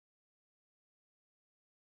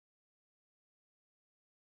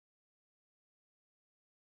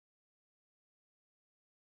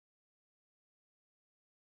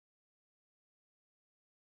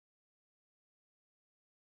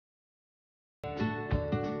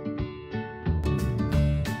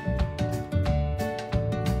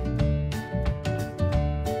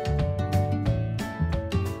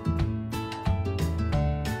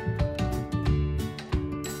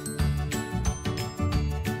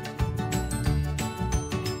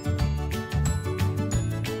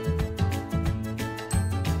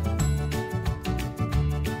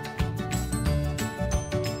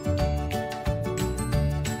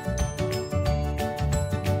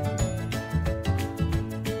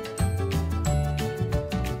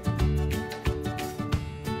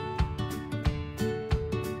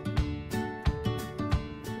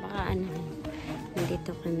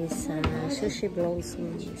Nandito kami sa Sushi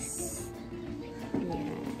Blossom.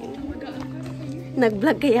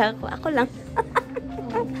 Nag-vlog kaya ako. Ako lang.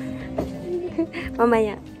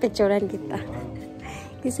 Mamaya, picturean kita.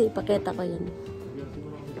 Kasi ipakita ko yun.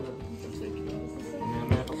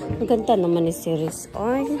 Ang ganda naman ni series.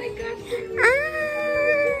 Oh my God!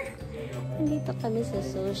 Nandito kami sa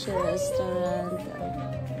sushi restaurant.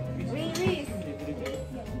 Really?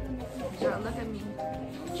 Oh, look at me.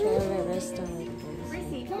 Cherry restaurant.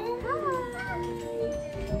 Prissy.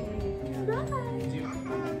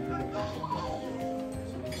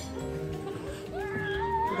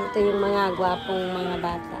 Dito yung mga gwapong mga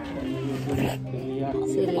bata.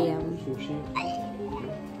 Si Liam.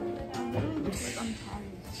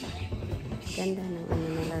 Ganda ng ano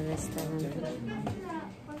nila restaurant.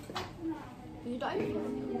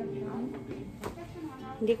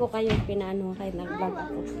 Hindi ko kayo pinaano kahit nag-vlog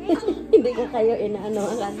ako. Hindi ko kayo inaano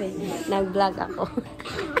kasi nag-vlog ako.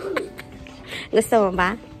 Gusto mo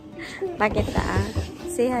ba? Bakit ka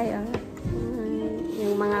Say hi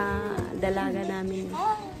yung mga dalaga namin.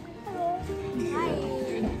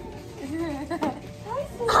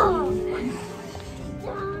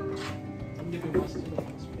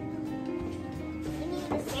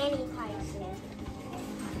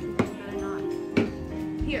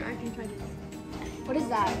 Here, I can try this. What is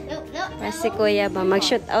that? Para si Kuya ba?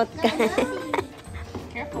 Mag-shoot out ka.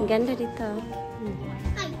 Ang ganda dito.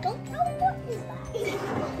 I don't know what is that.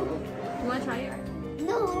 You want to try it?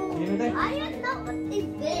 No, I don't know what is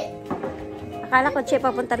it. Akala ko, Che,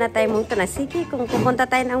 papunta na tayo Mungton. Sige, kung pupunta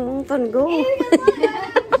tayo ng Mungton, go.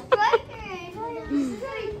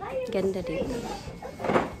 Ganda dito.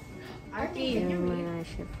 Arky, Yung mga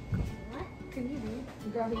chef. can you read?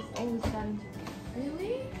 Girl, he's only 7.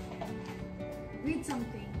 Really? Read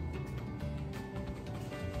something.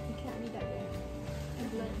 You can't read that yet.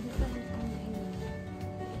 He said it's only English.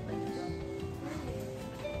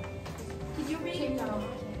 Did you read it? No.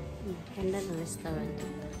 Ganda ng restaurant.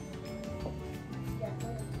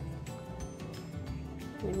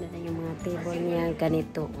 Ganda na yung mga table niya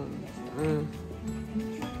ganito.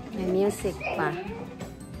 May music pa.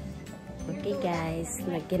 Okay guys,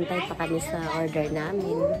 naghintay pa kami sa order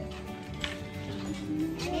namin.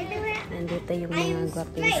 Nandito yung mga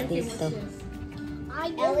guwapings dito.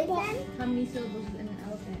 Elephant? How many syllables in an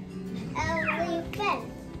elephant? Elephant.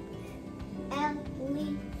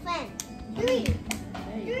 Elephant. Three.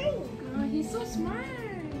 Oh, he's so smart.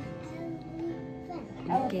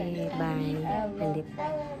 Okay, bye. Nandito.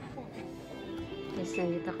 Tapos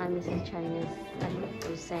nandito kami sa Chinese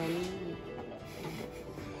Tusen.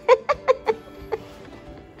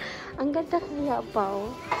 Ang ganda kaya pa, oh.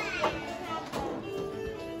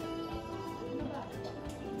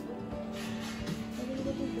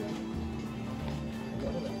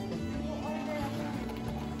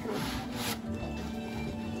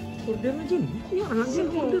 Order na dyan. Yung anak dyan,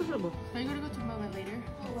 order na ba? Are you gonna go to Mama later?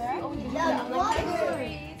 Where?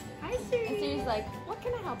 Hi, Siri. And Siri's like, what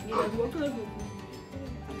can I help you with? What can I help you?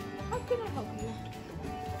 How can I help you?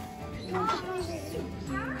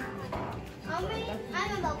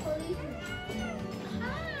 I'm about police.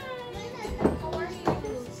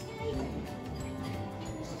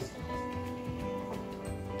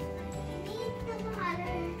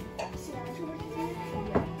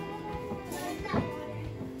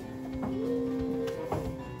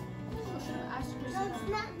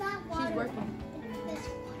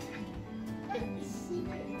 She's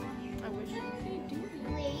working. I wish you could do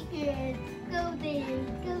it. Go there,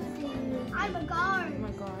 go there. I'm a guard. Oh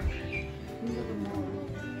my gosh.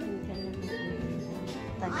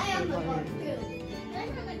 I am a guard too.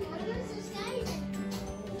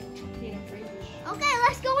 Okay,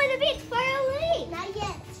 let's go in the beach for a week. Not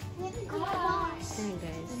yet. We have to go to the boss. Hey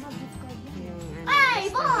guys. Yung Hey,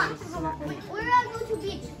 boss! restaurant na We're gonna go to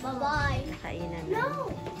beach. Bye-bye. nakainan.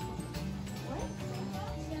 No.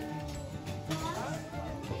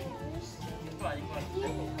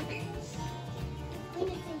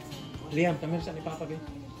 Liam, come here sa ni Papa, guys.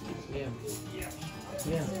 Liam.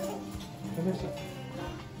 Liam. Come here sa.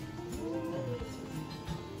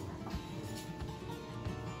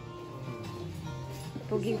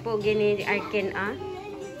 Puging-pugi ni Arkin, ah.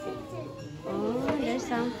 Oh, there's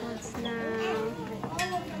some foods now.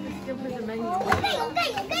 Let's go for the menu. Okay.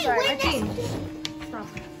 Sorry, We're Archie. next. Stop.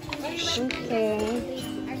 Okay.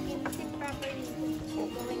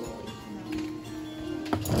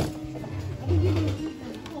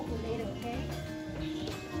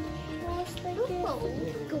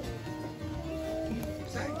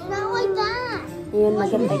 Not like that. Yun,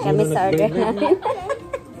 magantay kami sa order namin.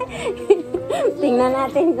 Tingnan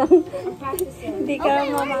natin kung hindi ka Okay,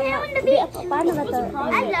 we're here on the beach. Paano ba to?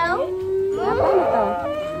 Hello. Paano to?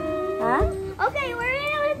 Ha? Okay, we're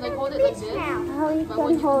here on the Like, hold it like beach this? now. How you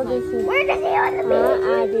can hold this? We're just here on the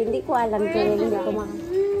beach. Hindi ko alam. Kaya hindi ko maka...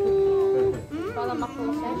 Para makuha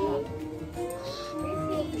siya.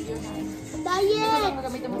 Diet.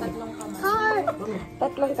 Gagamitin mo tatlong kamay. Heart.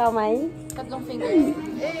 Tatlong kamay? Tatlong fingers.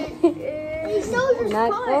 Hey, soldier's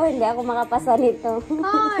Nako, heart. hindi ako makapasa nito.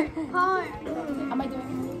 Heart. Heart. Am I doing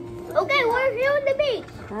it? Okay, we're here on the beach.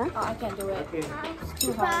 Ha? Oh, I can't do it.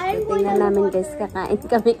 I'm going Tingnan to namin water. guys, kakain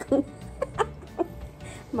kami kung...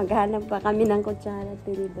 Maghanap pa kami ng kutsara,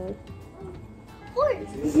 tinidor.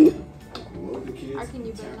 Horse. Or can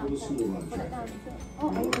you burn up? Put it down.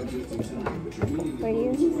 For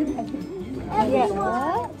you? Yeah. Okay.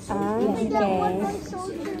 Oh,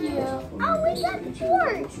 we got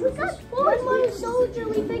four. We got four. One more soldier.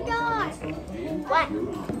 We forgot. What?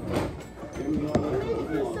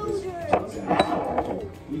 Soldier.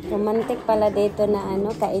 Romantic pala dito na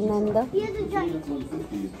ano, kainan do. Here's a giant.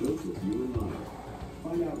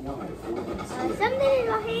 Something is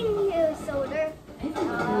behind you, soldier.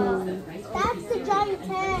 That's the giant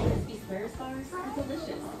tank.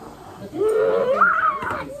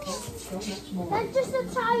 That's just a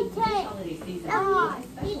giant tank.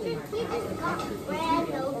 He just got ran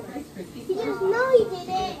over. He just know he did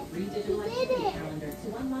it. He did it.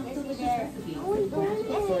 Yes, he did. Oh, he did.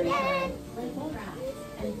 Yes,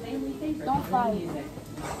 he did. Don't fight.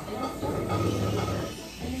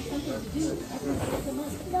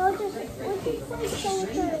 No, just we can play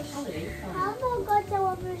soldiers. How about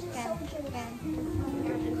Godzilla versus soldier then?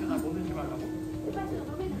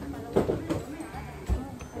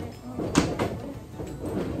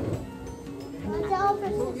 Godzilla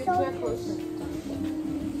versus soldiers.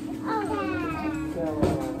 Oh.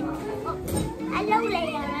 Hello,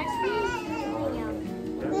 Leo. That's me. Leo.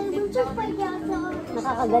 Then we just play Godzilla.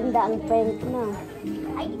 Nakakaganda ang prank na.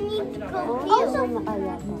 I need to go. Also,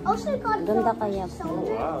 nakayapa. Also got Ganda kaya.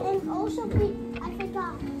 and also I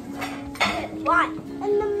forgot. What?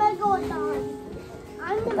 And the Megalodon.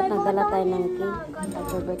 I'm the Dapat nagdala tayo ng Megalodon. cake.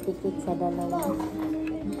 Pag-birthday cake sa dalawa.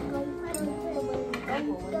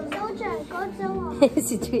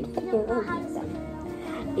 Si Joy lang yung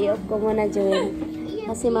i-off ko muna, Joy.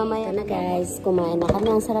 Kasi mamaya na guys, kumain na kami.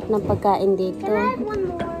 Ang sarap ng pagkain dito. Can I have one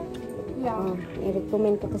more? Oh,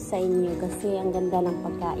 i-recommend ko to sa inyo kasi ang ganda ng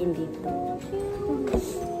pagkain dito.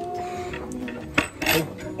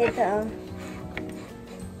 Ito,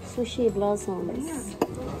 Sushi Blossom.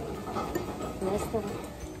 Restaurant.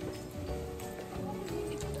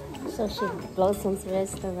 Sushi Blossom's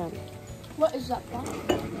restaurant. What is that from?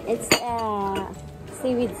 It's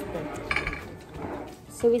seaweed steak.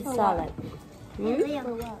 Seaweed salad. Leo.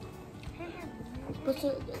 For what?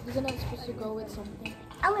 Isn't it supposed to go with something?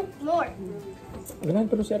 I want more. Ganahan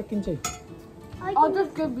to si Arkin siya. I'll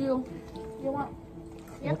just give you. You want?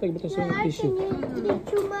 Matay ba ito sa I tissue? can eat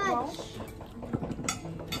too much.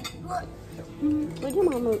 Pwede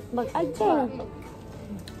mga mag-adya.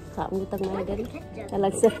 Kaungutang na agad.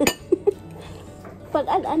 Talagsa.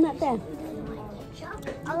 Pag-ad-an natin.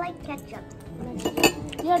 I like ketchup.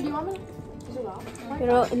 Yeah, do you want me? Is it wrong?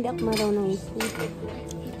 Pero hindi ako marunong.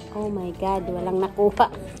 Oh my God, walang nakuha.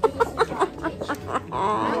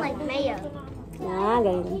 I like mayo.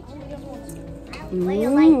 Ganyan. What do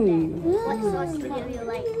you like then? What sauce do you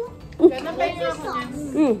like? Mayo sauce.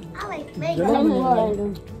 I like mayo.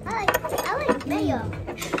 I like mayo.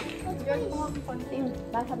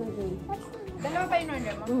 Baka mo din. Dalawa pa yun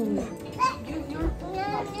order mo?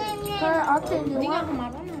 Sir, Hindi nga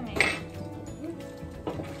kumarunong eh.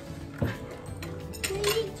 we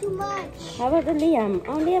eat too much. How about the Liam?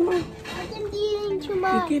 Oh, Liam, oh. I can be eating too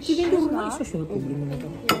much. Ikitibin mo na isa siya. Problema na ito.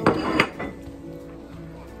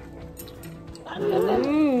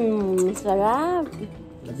 Sarap.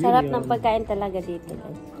 Sarap ng pagkain talaga dito,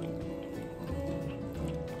 guys.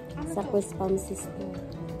 Sa Quiz Farm System.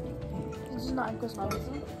 This is not in Christmas.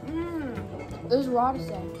 This is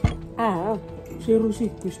Robson. Ah, oh. Zero si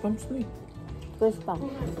Quiz Pumps to eh. Quiz Farm.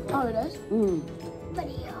 Oh, it is?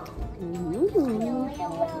 Video.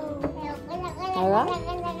 Sarap?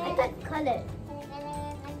 I could cut it.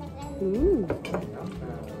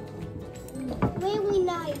 Really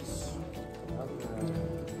nice.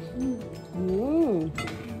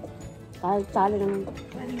 Talo ng...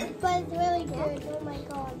 But it's really good. Oh my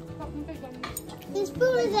god. This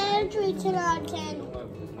food is actually 10 out of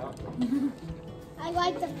 10. I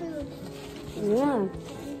like the food. Yeah.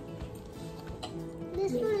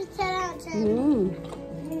 This food is 10 out of 10.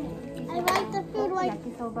 I like the food like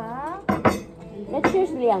Let's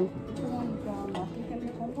choose Liam.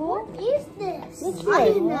 apple? What is this? Which I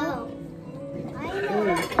one? know. I know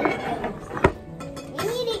what this is. You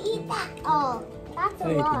need to eat that. Oh, that's a Ay,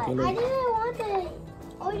 lot. tuloy. I didn't want to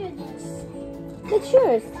order this. It's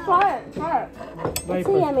yours. Try it. Try it. It's a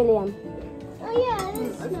yummy, Liam. Oh yeah,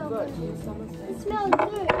 this smells good. It smells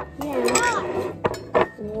good. Yeah. Ah,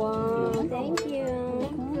 Wow, thank you.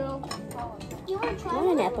 you want to try Ano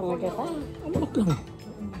one? na itong order pa? Amak lang.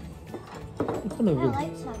 Ito na I good.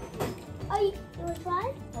 like some. Oh, you want to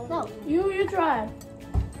try? No. You try.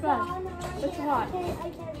 Try. No, no, I It's can't. hot.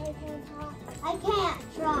 I can't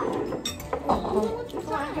try. You want to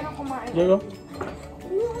try? Diego?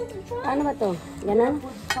 You want to try? Ano ba to? Ganon?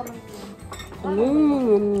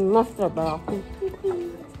 Masarap ba ako?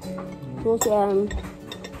 So,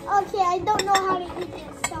 Okay, I don't know how to eat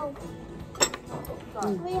this, so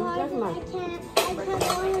it's really hard. I can't know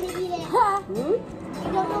how to eat it. I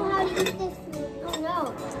don't know how to eat this food. Oh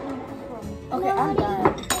no. Okay, I'm done.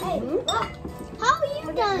 Hey, look. How are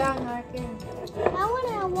you done? I want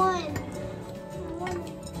to have one.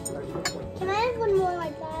 Can I have one more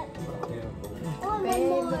like that? I want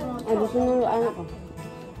one more. ay, gusto nyo ano ko?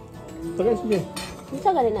 Tagay, sige. Gusto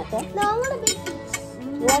ka rin na to? No, I want a big piece.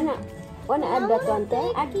 Wanna add that one, te?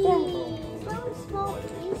 Add to. One small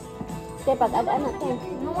piece. Te, pag add ano, te?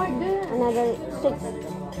 No, I didn't. Another 6.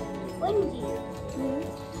 Wendy.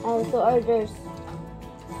 Oh, 2 orders.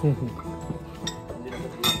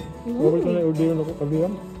 Okay ka na order na ko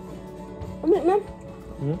kabilang. Ano na?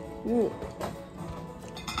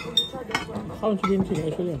 Account si Vinci,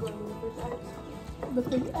 ayos ko yan. The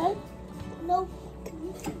big egg? No.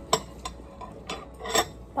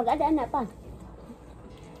 Pag add na pa.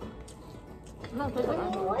 No, it's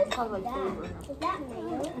like What is that? Is that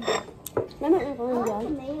mayo? Naman ang I kung like dyan.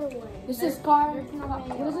 the mayo one. This is car. What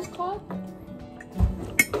is this called?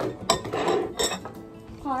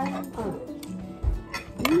 Car.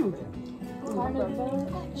 Yeah,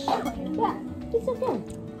 it's okay.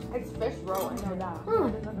 It's fish roll. I know that.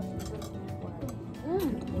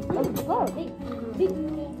 Let's go. Big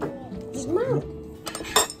mouth.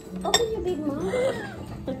 Open your big mouth.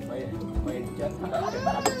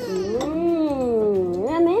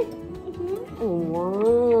 Yummy?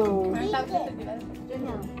 Wow.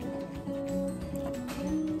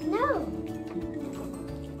 No.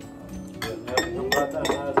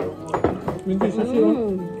 Vinci, sushi,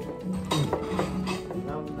 oh.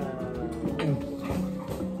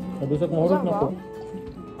 Nabisak mahurot na ko.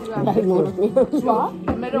 Dahil ngunot niya. Raw?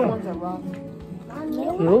 The middle ones are raw.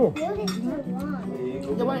 Yo.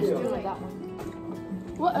 The one is like that one.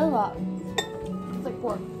 What is that? It's like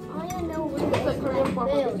pork. I don't know what It's like Korean pork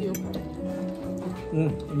barbecue.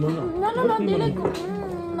 Ano na? No, they like.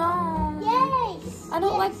 No. Yes. I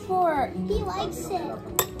don't like pork. He likes it.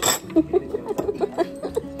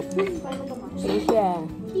 Siya.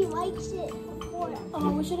 He likes it. Oh,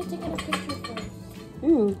 we should have taken a picture first.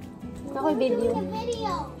 Ako'y video. The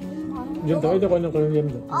video. Diyan tayo, ito ko ng Korean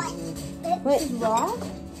doon. Oh, Wait. Raw?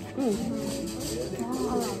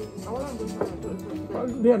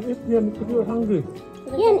 Diyan, eat diyan, if you're hungry.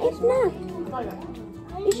 Yan, eat na.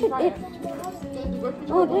 You should eat.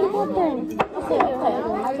 Oh, drink water. Okay.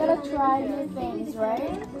 I gotta try new things,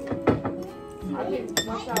 right? Okay,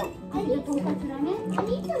 watch out. I need to.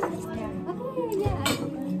 Hindi yan.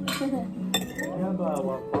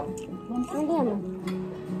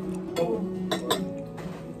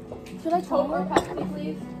 Should I try more Pepsi,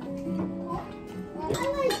 please? I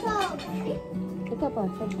like some. Ito pa,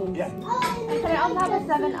 soft drinks. Can I also have a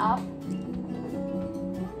 7-Up?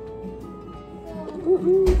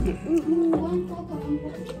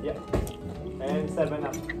 Yeah. And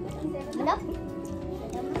 7-Up. Enough.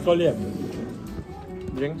 Solian.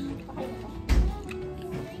 Drinks.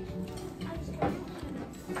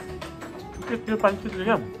 Eat your pancit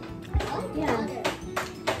Liam. Yeah.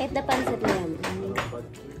 Eat the pancit Liam.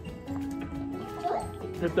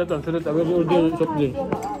 Eat that one, so that I will order soft drink.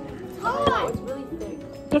 Hot. It's really thick.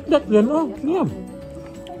 Take that then, oh, Liam.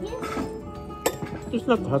 It's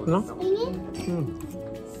not hot, no? Spin it. Mm.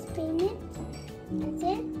 Spin it. That's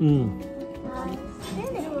it. Mm.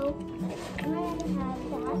 Spin it. I'm gonna have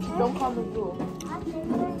that. Don't call me fool.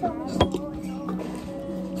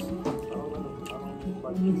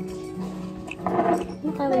 Ano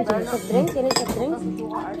kawin dyan? Soft drink? Yan yung soft drink?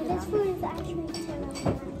 Okay, this food is actually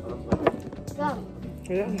go.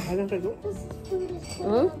 Kaya, halang kayo. This food is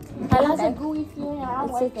Hmm? It Halang has a ka? gooey feeling. I don't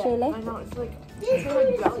It's like a chili? it. I know, it's like This food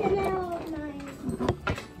is nice.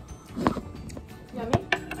 yummy.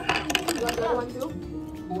 You want the other one too?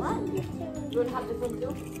 What? You want to have this one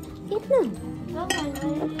too? Eat na. No, I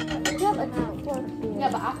You have a fork. Yeah,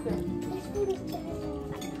 but after. This food is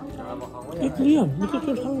terrible. Eat Liam, because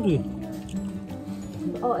you're hungry.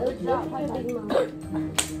 Oh, it's not tubig mo.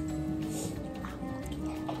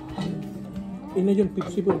 Ina yun,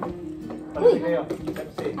 Pepsi po. Pati kayo.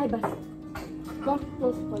 Pepsi. Ay, bas. Don't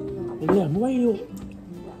close for you. Liam, why you?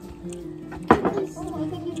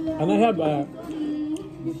 And I have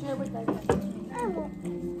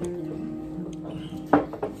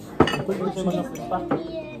Pwede naman ng pa.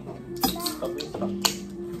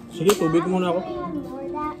 sige, tubig muna ako.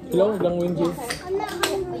 Hello, lang Wendy. I'm not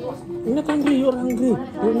hungry. You're not hungry, you're hungry.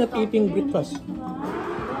 You're not eating breakfast.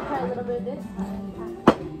 Try a little bit of this.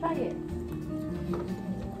 Try it.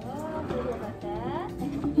 Oh, feel about that.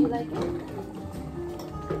 You like it?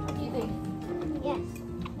 What do you think? Yes.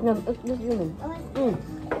 No, it's just yun. Mm.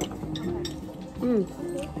 Mm.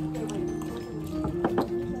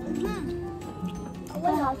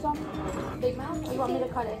 What else? Big mouth? Or you want me to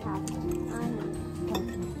cut it in half?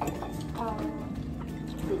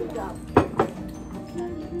 Good job.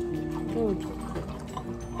 Mm.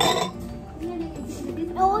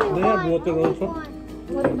 Oh, They have water also.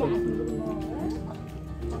 What is that?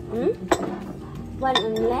 Mm? One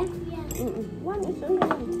only? Mm-mm. One is only.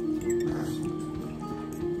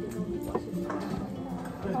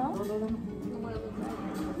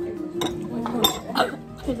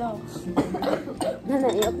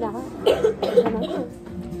 Nanaiyak na ako.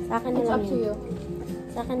 Sa akin na It's lang up to yun. you.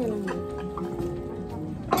 Sa akin na lang yun.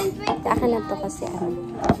 Sa akin lang to kasi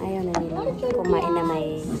ayaw na nila kumain na may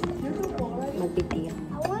magpipiyak.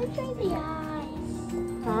 I want to try the eyes.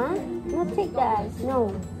 Huh? Not take the ice. No.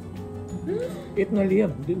 Eat na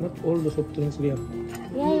Liam, not all the soft drinks Liam.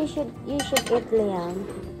 Yeah, you should eat Liam.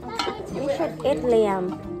 You should eat Liam.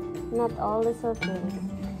 Not all the soft drinks.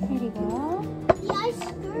 There you go. The ice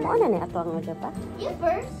first. Ano na ato ang aga pa? You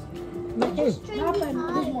first. Okay. Just drink the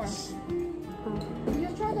ice.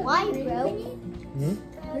 Just try the Why, bro? Hmm?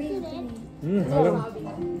 President. Alam.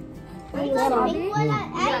 I got a big one.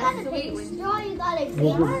 I got a big straw. You got a big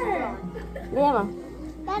straw. Liam ah.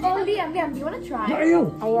 That's Oh, Liam, do you want to try? Ayaw!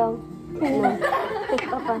 Ayaw. No.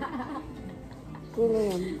 Ikaw pa. Si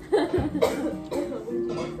Liam.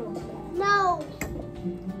 no.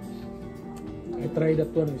 I tried that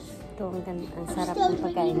one. Ito ang sarap Still ng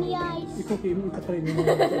pagkain drinking the nila. ice. It's okay, itatry mo.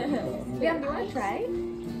 Liam, do you want to try?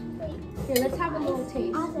 Here, let's have a little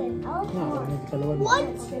taste. Awesome. Dalawa na. What?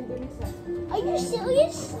 Are you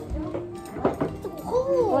serious? It's a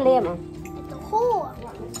hole. Oh, Liam ah. It's a hole.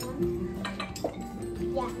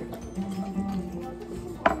 Yeah.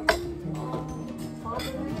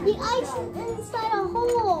 The ice is inside a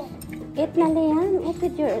hole. Eat na Liam. Eat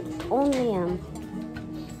with your own Liam.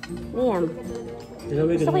 Liam.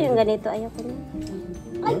 Gusto ko yung ganito. Ayaw ko na.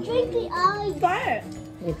 I drink the ice. Try it.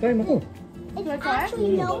 Oh, try mo ko. It's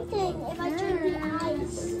actually melting if I drink the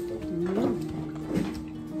ice.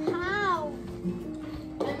 How?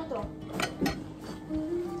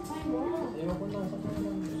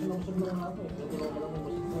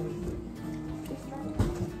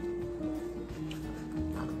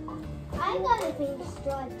 I got a big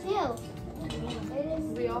straw too. It is,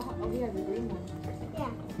 We have the green one. yeah,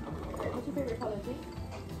 What's your favorite color, pink?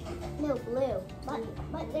 no blue.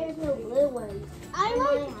 But there's no blue ones. I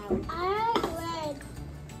like red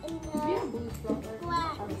and We have blue strawberry.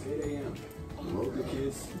 black. 8 a.m. Load the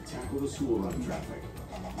kids, tackle the school run traffic.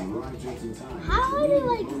 Arrive just in time. How do I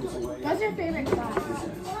Moments away. What's your favorite class?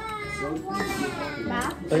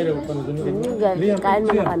 Math? Tayo na, paano dun? Liam, kain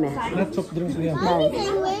mo na kami. Not soft drinks Liam. Speak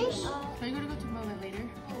English? Are you gonna go to Moment later?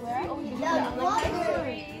 No, what?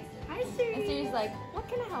 Hi, Siri. And Siri's like, what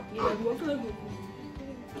can I help you with? What can I help you?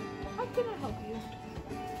 How can I help you?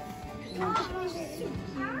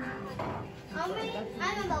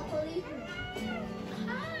 I'm about police.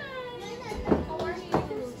 How are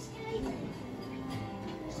you?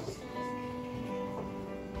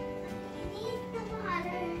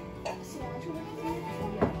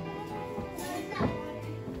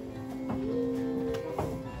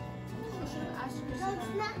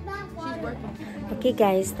 Okay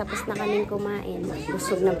guys, tapos na kaming kumain.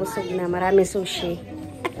 Busog na. Maraming sushi.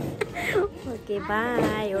 Okay,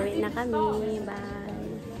 bye. Uwi na kami. Bye.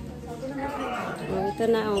 Oh, ito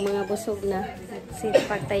na, mga busog na.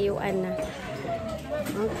 Pagtayuan na.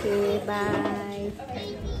 Okay, bye.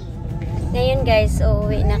 Ngayon guys,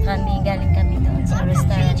 uwi na kami. Galing kami doon sa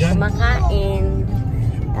restaurant. Kumakain.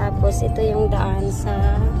 Tapos ito yung daan sa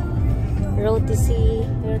Rotisserie.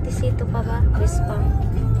 Rotisserie ito pa ba? Crispa.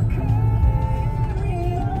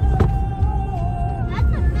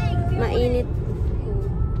 Mainit.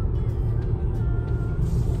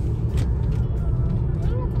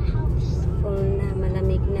 Full na,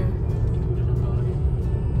 malamig na.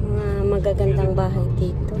 Mga magagandang bahay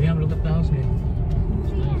dito. Liam, look at the house here.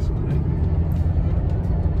 It's nice, right?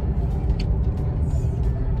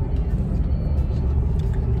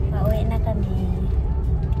 Pauwi na kami.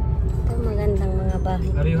 Ito magandang mga bahay.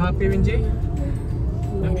 Are you happy, Winji?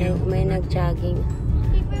 May nag-jogging.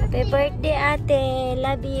 Happy birthday, ate.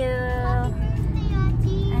 Love you.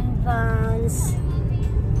 Advance.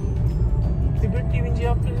 Happy birthday, Winji.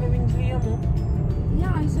 Apple na Winji, Liam, oh.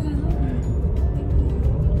 Yeah, I said I love it.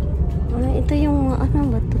 Ito yung ano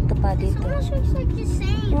ba ito pa dito? Almost looks like the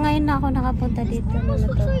same. Ngayon na ako nakapunta dito. Almost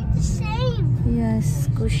Ano looks to? like the same. Yes,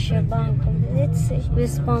 Sushi Blossom. Let's see.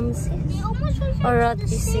 Responses. It almost looks Or like the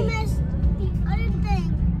ROTC. same as the other thing.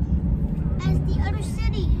 As the other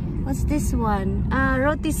city. What's this one?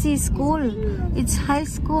 ROTC school. It's high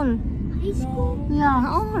school. High school. Yeah.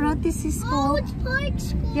 Oh, ROTC Oh, school. it's park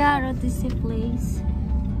school. Yeah, ROTC place.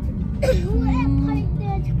 Who at park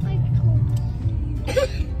there? It's park school.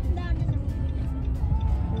 That doesn't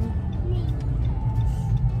me.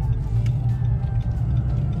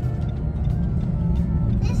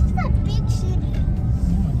 This is a big city.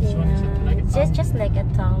 This one is like a Yeah. town. Just like a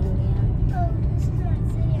town. Yeah. Oh, this is not a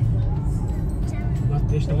city. It's a town. But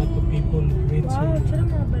there's a lot of people wait Wow, to tira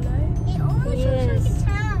mga balay. It almost looks like Yes. a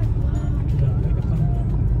town. like a town.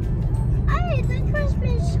 Hey, the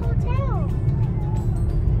Christmas hotel.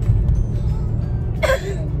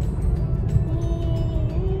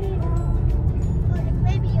 Oh, the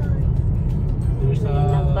graveyard. There's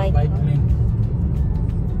a Bike. bike lane.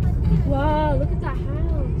 Wow, look at that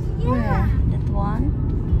house. Yeah, That one.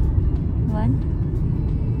 One.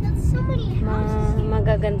 that's so many houses.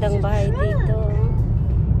 Magagandang bahay dito.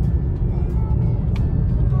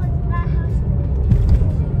 Oh, it's that house.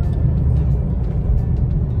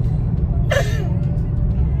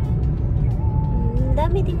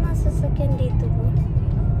 Dami ding mga sasakyan dito.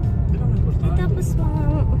 Pero may portahan. Tapos mga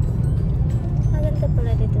maganda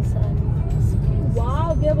pala dito sa ano.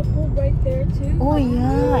 Wow, they have a pool right there too. Oh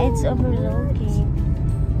yeah, it's overlooking.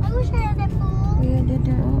 I wish I had that pool. Yeah,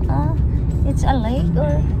 dito. It's a lake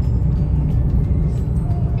or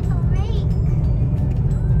It's a lake.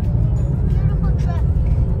 Beautiful truck.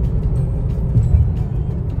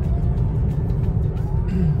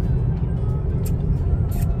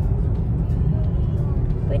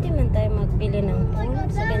 pwede man tayo magpili ng Oh my pool God,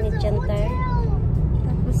 sa that's a ganityan tayo. hotel.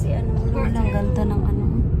 Tapos si ano mo lang ganda ng ano.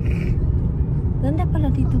 Ganda pala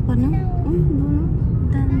dito pa no?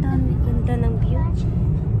 Ganda ng view.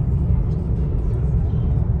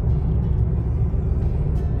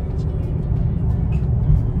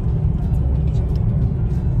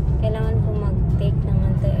 Kailangan ko mag-take ng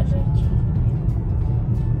anti-allergy.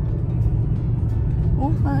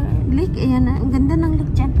 Oh, lake. Ayan na. Ang ganda ng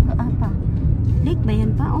lake dyan. Pa. Lake ba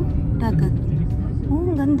yan pa? Oh, dagat. Oh,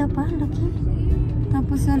 ang ganda pa. Laki.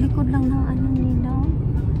 Tapos sa likod lang ng ano nila. Oh.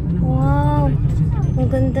 Wow. Ang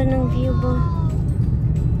ganda ng view ba?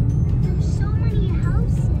 There's so many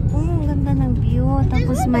houses. Oh, ang ganda ng view.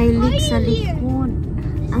 Tapos may lake sa likod.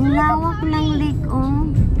 Ang lawak ng lake, oh.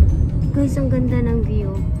 Guys, ang ganda ng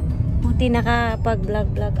view. Buti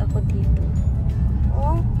nakapag-vlog-vlog ako dito.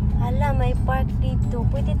 Oh, hala, may park dito.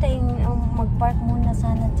 Pwede tayong mag-park muna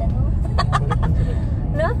sana dyan, oh.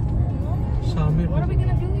 No? Summer. What are we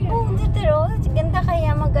gonna do here? Oh, dito, oh. Ganda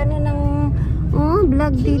kaya mag-ano ng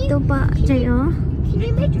vlog dito pa, Jay, oh. Can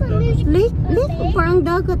you make a lake? Lake? Lake? Parang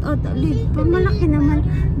dagat, oh. Lake. Malaki naman.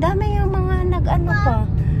 Dami yung mga nag-ano pa.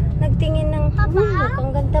 Nagtingin ng,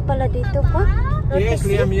 ang ganda pala dito pa. Yes,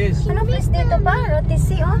 Liam, yes. Ano place dito pa?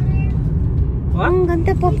 Rotisi, oh. What? Ang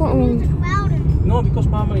ganda pa po, oh. Louder. No, because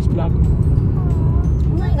Mama is black.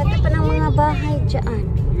 Ang ganda pa ng mga bahay dyan.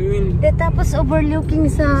 We will. Tapos overlooking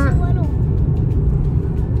sa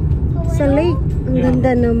lake. Ang Yeah.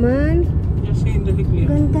 ganda naman. Just see in the lake, Liam.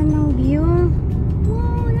 Ganda ng view. Whoa,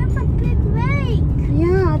 that's a big lake.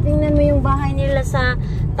 Yeah, tingnan mo yung bahay nila sa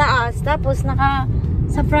taas. Tapos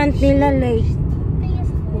sa front nila lake.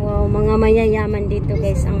 Biggest, Wow, mga mayayaman dito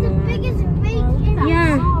guys. Ang the mga... biggest lake in the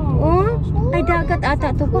Yeah. Oh, ay dagat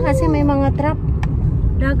ata to pa kasi may mga trap.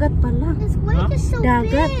 Dagat pala. This lake is so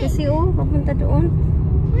Dagat big. kasi papunta doon.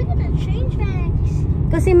 We're gonna change bags.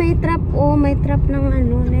 Kasi may trap ng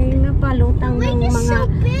ano, na yung napalutang The ng lake is mga so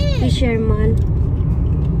big. fisherman.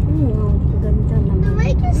 Wow, ganda The naman.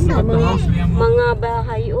 lake is so Look at the house, big. Liam. Mga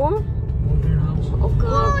bahay, oh. Modern house. Oh, Whoa,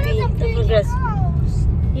 grabe. that's a big Tapos, house.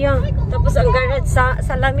 yeah. Tapos ang garage,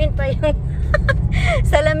 salamin pa yung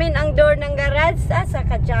salamin ang door ng garage.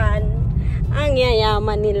 Saka dyan. Ang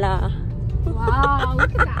yayaman nila. Wow,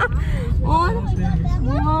 look at that house. Oh, House, Liam.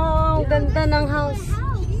 wow, ganda ng house.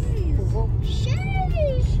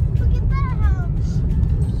 Sheesh. Look at that house.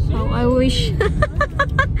 Oh, I wish.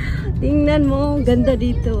 Tingnan mo, ganda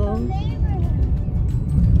dito.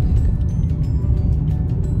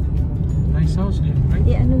 Nice house there,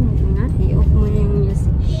 right? Ano mo nga, i-off mo yung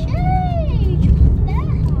music.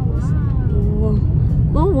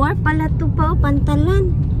 Oh, war pala to pa,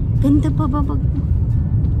 pantalan. Ganda pa ba pag...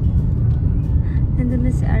 Nandun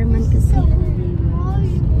na si Arman kasi.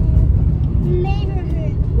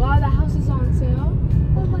 Wow, the house is on sale.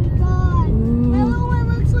 Oh my god. Oh, it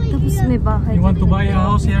looks like Tapos may bahay. You want to buy a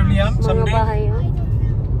house here, Liam? Mga Someday? bahay yun.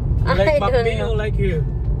 You like Bakbi or like here?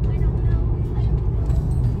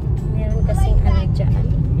 Meron kasing ano dyan.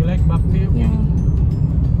 You like Bakbi? Okay. Yung,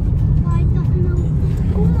 I don't know.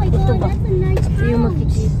 Oh my ito god, ba? that's a nice Ito yung house.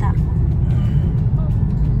 makikita.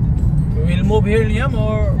 You will move here, Liam,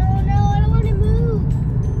 or No, I don't want to move.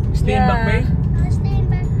 stay in Yeah. Bakbi? I'll stay in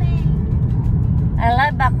Back Bay. I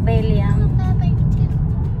like Back Bay, I Liam. love Back Bay too.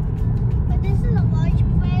 But this is a large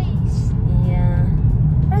place. Yeah.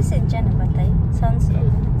 Kasi dyan na ba tayo? Sounds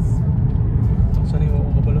nice. Saan yung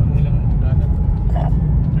ukabalo nilang dagat?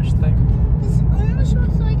 First time. This almost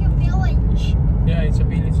looks like a village. Yeah, it's a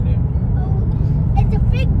village there. Oh, it's a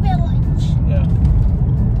big village. Yeah.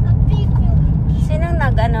 A big village. Sinong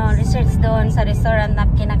research doon sa restaurant na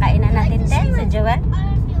kinakainan natin, Te? Si Joel?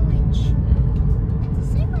 Our village. It's the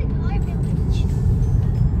same like our village.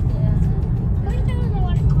 Why don't I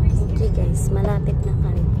want to cars here? Okay guys, malapit na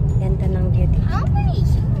kami. Ganda ng view dito. How many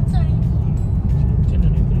humans are in here? Diyan na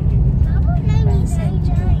dito. How about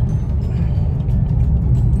 999?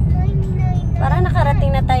 999. Para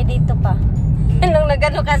nakarating na tayo dito pa. Nung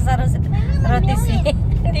nagano ka sa Rotisi.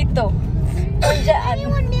 Dito. Diyan.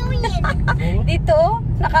 21 million. Dito,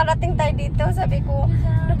 nakarating tayo dito. Sabi ko,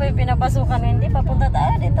 ano ba yung pinapasukan? Hindi, papunta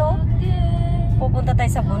tayo dito. Pupunta tayo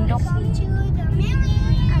sa bundok. To the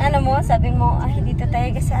million. Ano mo? Sabi mo, ay dito tayo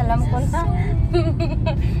kasi alam ko na.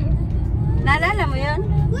 Naalala mo yun?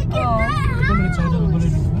 Look at Oh. that Balik sa house.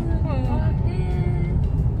 balik.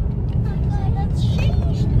 That's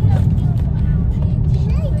changed.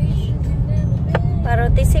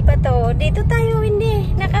 Parotisi pa to. Dito tayo, hindi.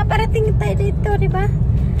 Nakaparating tayo dito, di ba?